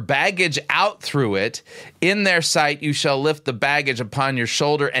 bring your baggage out through it. In their sight, you shall lift the baggage upon your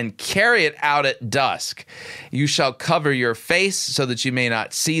shoulder and carry it out at dusk. You shall cover your face so that you may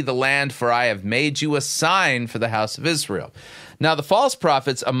not see the land, for I have made you a sign for the house of Israel. Now, the false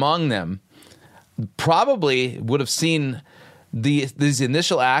prophets among them probably would have seen these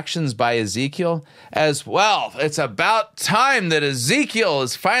initial actions by Ezekiel as, well, it's about time that Ezekiel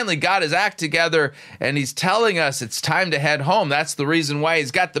has finally got his act together and he's telling us it's time to head home. That's the reason why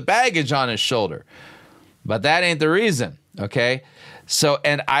he's got the baggage on his shoulder. But that ain't the reason. Okay? So,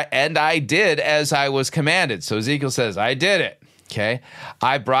 and I did as I was commanded. So Ezekiel says, I did it. Okay?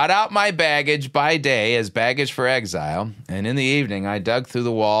 I brought out my baggage by day as baggage for exile, and in the evening I dug through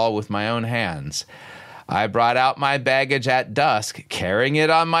the wall with my own hands. I brought out my baggage at dusk, carrying it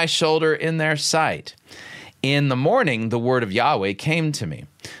on my shoulder in their sight. In the morning, the word of Yahweh came to me.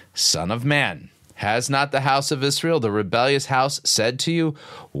 Son of man, has not the house of Israel, the rebellious house, said to you,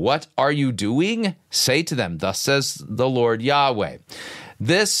 what are you doing? Say to them, thus says the Lord Yahweh.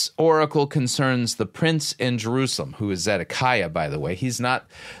 This oracle concerns the prince in Jerusalem, who is Zedekiah, by the way. He's not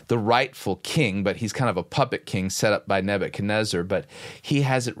the rightful king, but he's kind of a puppet king set up by Nebuchadnezzar, but he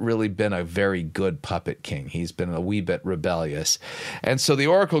hasn't really been a very good puppet king. He's been a wee bit rebellious. And so the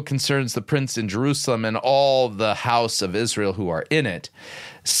oracle concerns the prince in Jerusalem and all the house of Israel who are in it.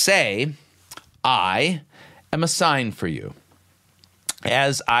 Say, I am a sign for you.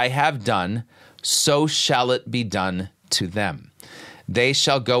 As I have done, so shall it be done to them. They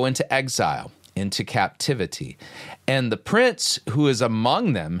shall go into exile, into captivity, and the prince who is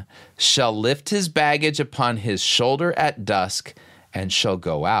among them shall lift his baggage upon his shoulder at dusk and shall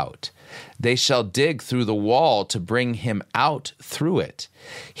go out. They shall dig through the wall to bring him out through it.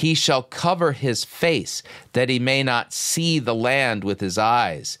 He shall cover his face, that he may not see the land with his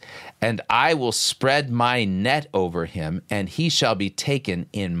eyes. And I will spread my net over him, and he shall be taken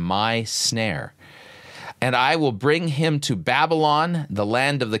in my snare. And I will bring him to Babylon, the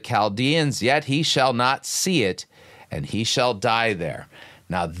land of the Chaldeans, yet he shall not see it, and he shall die there.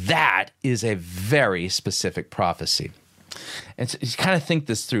 Now that is a very specific prophecy. And so you kind of think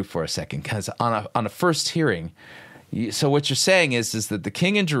this through for a second, because on a first hearing, so what you're saying is that the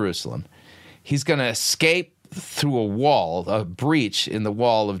king in Jerusalem, he's going to escape through a wall, a breach in the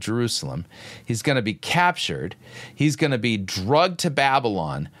wall of Jerusalem. He's going to be captured. He's going to be drugged to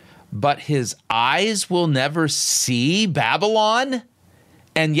Babylon, but his eyes will never see Babylon,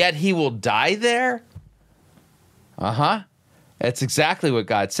 and yet he will die there? That's exactly what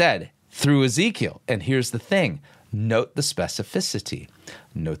God said through Ezekiel. And here's the thing. Note the specificity.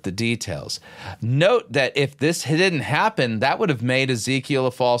 Note the details. Note that if this didn't happen, that would have made Ezekiel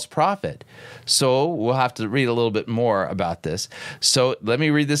a false prophet. So we'll have to read a little bit more about this. So let me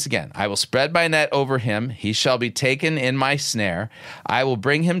read this again. I will spread my net over him. He shall be taken in my snare. I will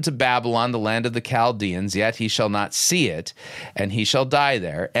bring him to Babylon, the land of the Chaldeans, yet he shall not see it, and he shall die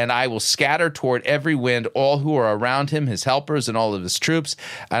there. And I will scatter toward every wind all who are around him, his helpers and all of his troops.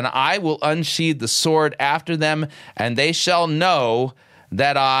 And I will unsheathe the sword after them, and they shall know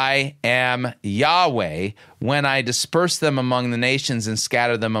that I am Yahweh when I disperse them among the nations and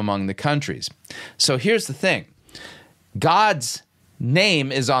scatter them among the countries. So here's the thing. God's name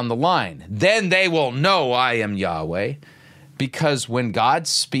is on the line. Then they will know I am Yahweh, because when God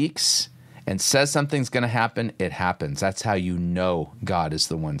speaks and says something's going to happen, it happens. That's how you know God is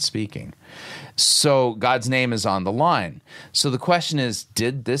the one speaking. So God's name is on the line. So the question is,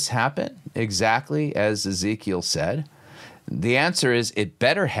 did this happen exactly as Ezekiel said? The answer is it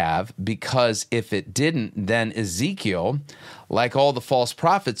better have, because if it didn't, then Ezekiel, like all the false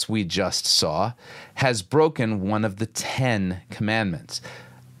prophets we just saw, has broken one of the 10 commandments.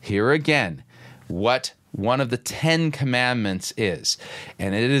 Here again, what one of the 10 commandments is,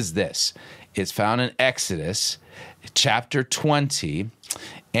 and it is this. It's found in Exodus chapter 20,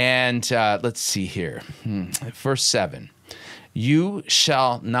 and let's see here, verse 7. You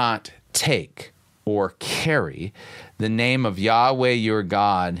shall not take or carry the name of Yahweh your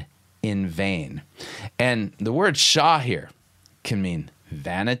God in vain. And the word shah here can mean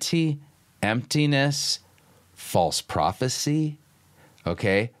vanity, emptiness, false prophecy,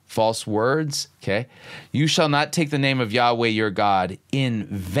 okay? False words, okay? You shall not take the name of Yahweh your God in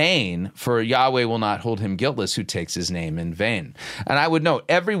vain, for Yahweh will not hold him guiltless who takes his name in vain. And I would note,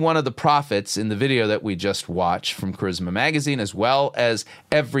 every one of the prophets in the video that we just watched from Charisma Magazine, as well as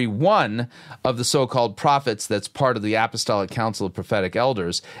every one of the so-called prophets that's part of the Apostolic Council of Prophetic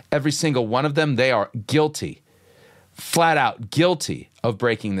Elders, every single one of them, they are guilty, flat out guilty of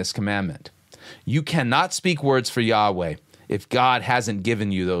breaking this commandment. You cannot speak words for Yahweh if God hasn't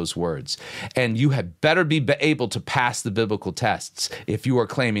given you those words. And you had better be able to pass the biblical tests if you are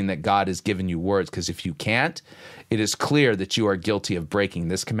claiming that God has given you words, because if you can't, it is clear that you are guilty of breaking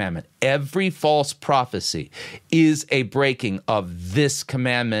this commandment. Every false prophecy is a breaking of this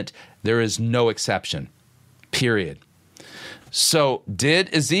commandment. There is no exception, period. So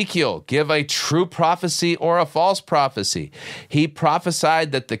did Ezekiel give a true prophecy or a false prophecy? He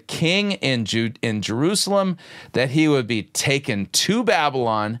prophesied that the king in Jerusalem, that he would be taken to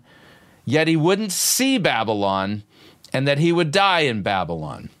Babylon, yet he wouldn't see Babylon, and that he would die in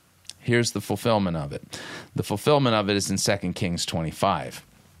Babylon. Here's the fulfillment of it. The fulfillment of it is in 2 Kings 25.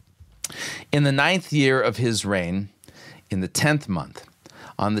 In the 9th year of his reign, in the 10th month,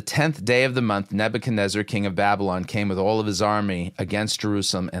 on the 10th day of the month, Nebuchadnezzar, king of Babylon, came with all of his army against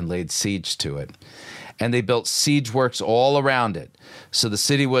Jerusalem and laid siege to it. And they built siege works all around it. So the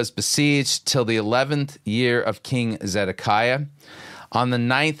city was besieged till the 11th year of King Zedekiah. On the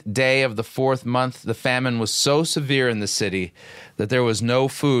 9th day of the 4th month, the famine was so severe in the city that there was no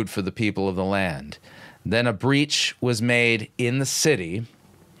food for the people of the land. Then a breach was made in the city,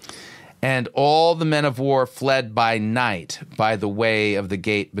 and all the men of war fled by night by the way of the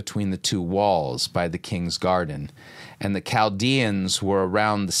gate between the two walls by the king's garden. And the Chaldeans were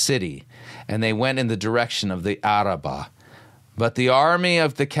around the city, and they went in the direction of the Arabah. But the army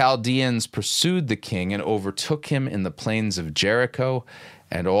of the Chaldeans pursued the king and overtook him in the plains of Jericho,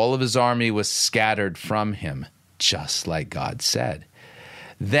 and all of his army was scattered from him, just like God said.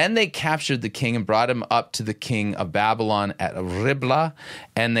 Then they captured the king and brought him up to the king of Babylon at Riblah,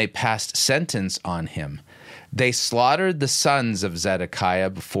 and they passed sentence on him. They slaughtered the sons of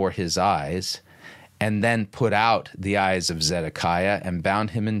Zedekiah before his eyes, and then put out the eyes of Zedekiah and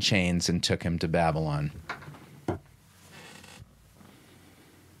bound him in chains and took him to Babylon.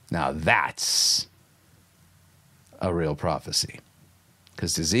 Now that's a real prophecy,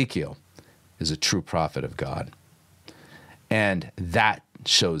 because Ezekiel is a true prophet of God. And that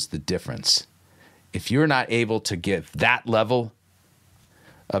shows the difference. If you're not able to give that level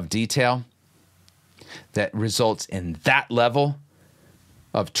of detail that results in that level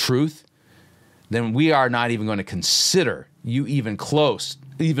of truth, then we are not even going to consider you even close,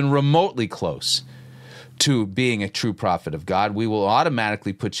 even remotely close to being a true prophet of God. We will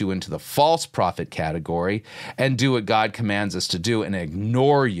automatically put you into the false prophet category and do what God commands us to do and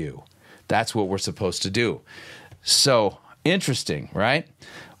ignore you. That's what we're supposed to do. So, interesting, right?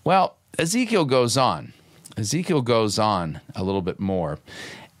 Well, Ezekiel goes on. Ezekiel goes on a little bit more.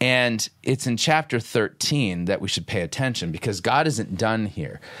 And it's in chapter 13 that we should pay attention, because God isn't done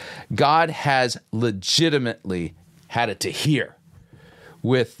here. God has legitimately had it to hear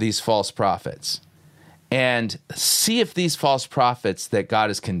with these false prophets. And see if these false prophets that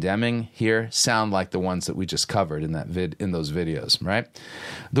God is condemning here sound like the ones that we just covered in that in those videos, right?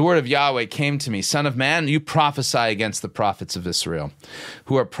 The word of Yahweh came to me, Son of man, you prophesy against the prophets of Israel,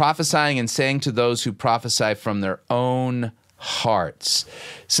 who are prophesying and saying to those who prophesy from their own hearts.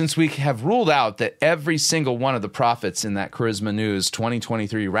 Since we have ruled out that every single one of the prophets in that Charisma News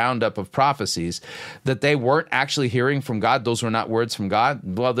 2023 roundup of prophecies, that they weren't actually hearing from God, those were not words from God,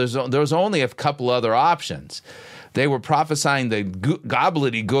 well, there's only a couple other options. They were prophesying the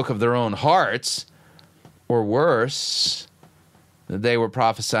gobbledygook of their own hearts, or worse, they were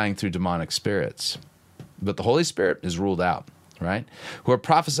prophesying through demonic spirits. But the Holy Spirit is ruled out. Right? Who are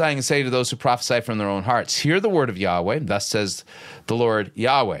prophesying and say to those who prophesy from their own hearts, hear the word of Yahweh, thus says the Lord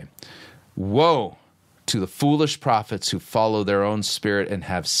Yahweh. Woe to the foolish prophets who follow their own spirit and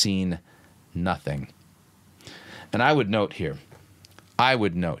have seen nothing. And I would note here,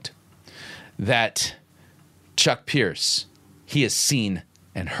 that Chuck Pierce, he has seen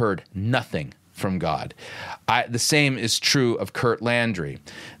and heard nothing from God. The same is true of Kurt Landry.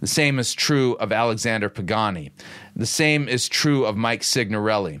 The same is true of Alexander Pagani. The same is true of Mike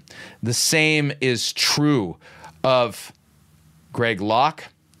Signorelli. The same is true of Greg Locke.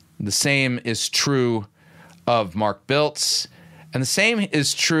 The same is true of Mark Biltz. And the same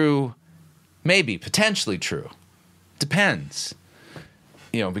is true, maybe, potentially true. Depends.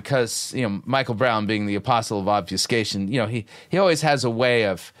 Because, Michael Brown being the apostle of obfuscation, he always has a way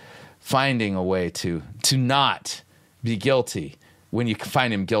of finding a way to not be guilty when you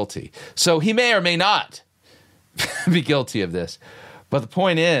find him guilty. So he may or may not be guilty of this. But the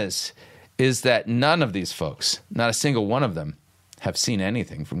point is that none of these folks, not a single one of them, have seen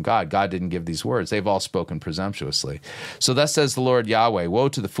anything from God. God didn't give these words. They've all spoken presumptuously. So thus says the Lord Yahweh, woe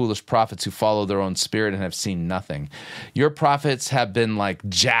to the foolish prophets who follow their own spirit and have seen nothing. Your prophets have been like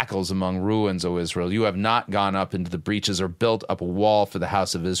jackals among ruins, O Israel. You have not gone up into the breaches or built up a wall for the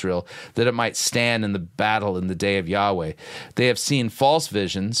house of Israel, that it might stand in the battle in the day of Yahweh. They have seen false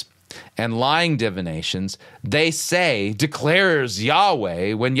visions and lying divinations. They say, declares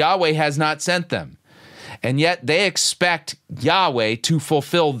Yahweh, when Yahweh has not sent them. And yet they expect Yahweh to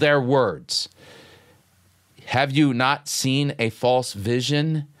fulfill their words. Have you not seen a false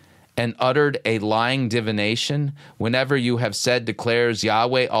vision and uttered a lying divination whenever you have said, declares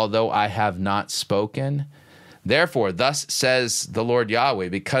Yahweh, although I have not spoken? Therefore, thus says the Lord Yahweh,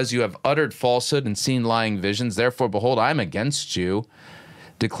 because you have uttered falsehood and seen lying visions, therefore, behold, I am against you,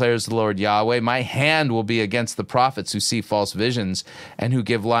 declares the Lord Yahweh. My hand will be against the prophets who see false visions and who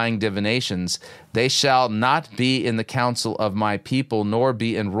give lying divinations. They shall not be in the council of my people, nor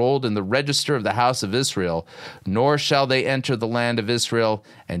be enrolled in the register of the house of Israel, nor shall they enter the land of Israel.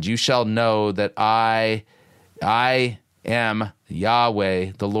 And you shall know that I am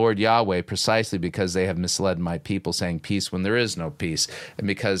Yahweh, the Lord Yahweh, precisely because they have misled my people, saying peace when there is no peace. And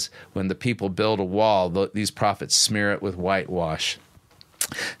because when the people build a wall, these prophets smear it with whitewash.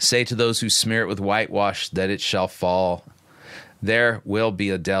 Say to those who smear it with whitewash that it shall fall. There will be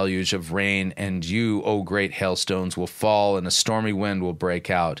a deluge of rain, and you, O great hailstones, will fall, and a stormy wind will break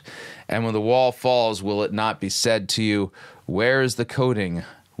out. And when the wall falls, will it not be said to you, where is the coating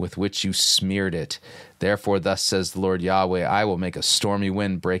with which you smeared it? Therefore, thus says the Lord Yahweh, I will make a stormy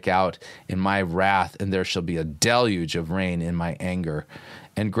wind break out in my wrath, and there shall be a deluge of rain in my anger,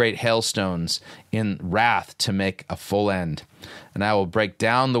 and great hailstones in wrath to make a full end. And I will break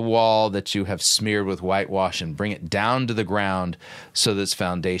down the wall that you have smeared with whitewash and bring it down to the ground, so that its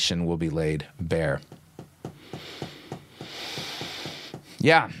foundation will be laid bare.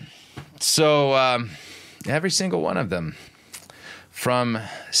 Yeah, so every single one of them, from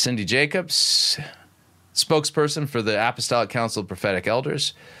Cindy Jacobs, spokesperson for the Apostolic Council of Prophetic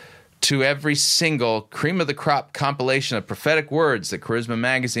Elders, to every single cream of the crop compilation of prophetic words that Charisma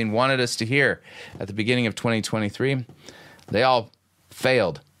Magazine wanted us to hear at the beginning of 2023, they all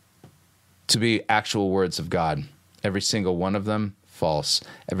failed to be actual words of God. Every single one of them false.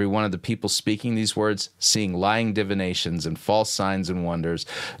 Every one of the people speaking these words, seeing lying divinations and false signs and wonders,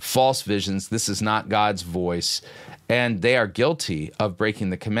 false visions. This is not God's voice. And they are guilty of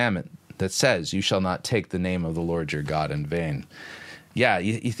breaking the commandment that says, you shall not take the name of the Lord your God in vain. Yeah,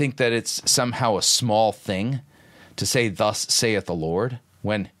 you think that it's somehow a small thing to say, thus saith the Lord,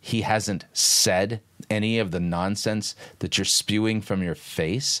 when he hasn't said any of the nonsense that you're spewing from your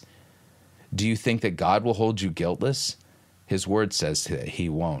face? Do you think that God will hold you guiltless? His word says that he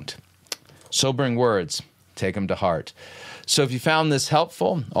won't. Sobering words, take them to heart. So if you found this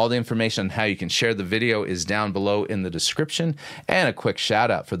helpful, all the information on how you can share the video is down below in the description. And a quick shout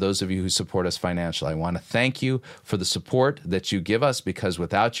out for those of you who support us financially. I want to thank you for the support that you give us, because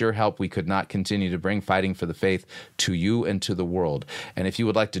without your help, we could not continue to bring Fighting for the Faith to you and to the world. And if you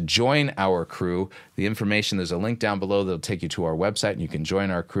would like to join our crew, the information, there's a link down below that'll take you to our website, and you can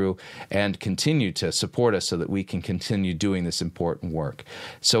join our crew and continue to support us so that we can continue doing this important work.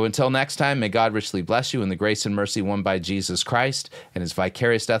 So until next time, may God richly bless you in the grace and mercy won by Jesus Christ and his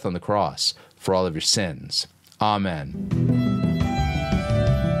vicarious death on the cross for all of your sins. Amen.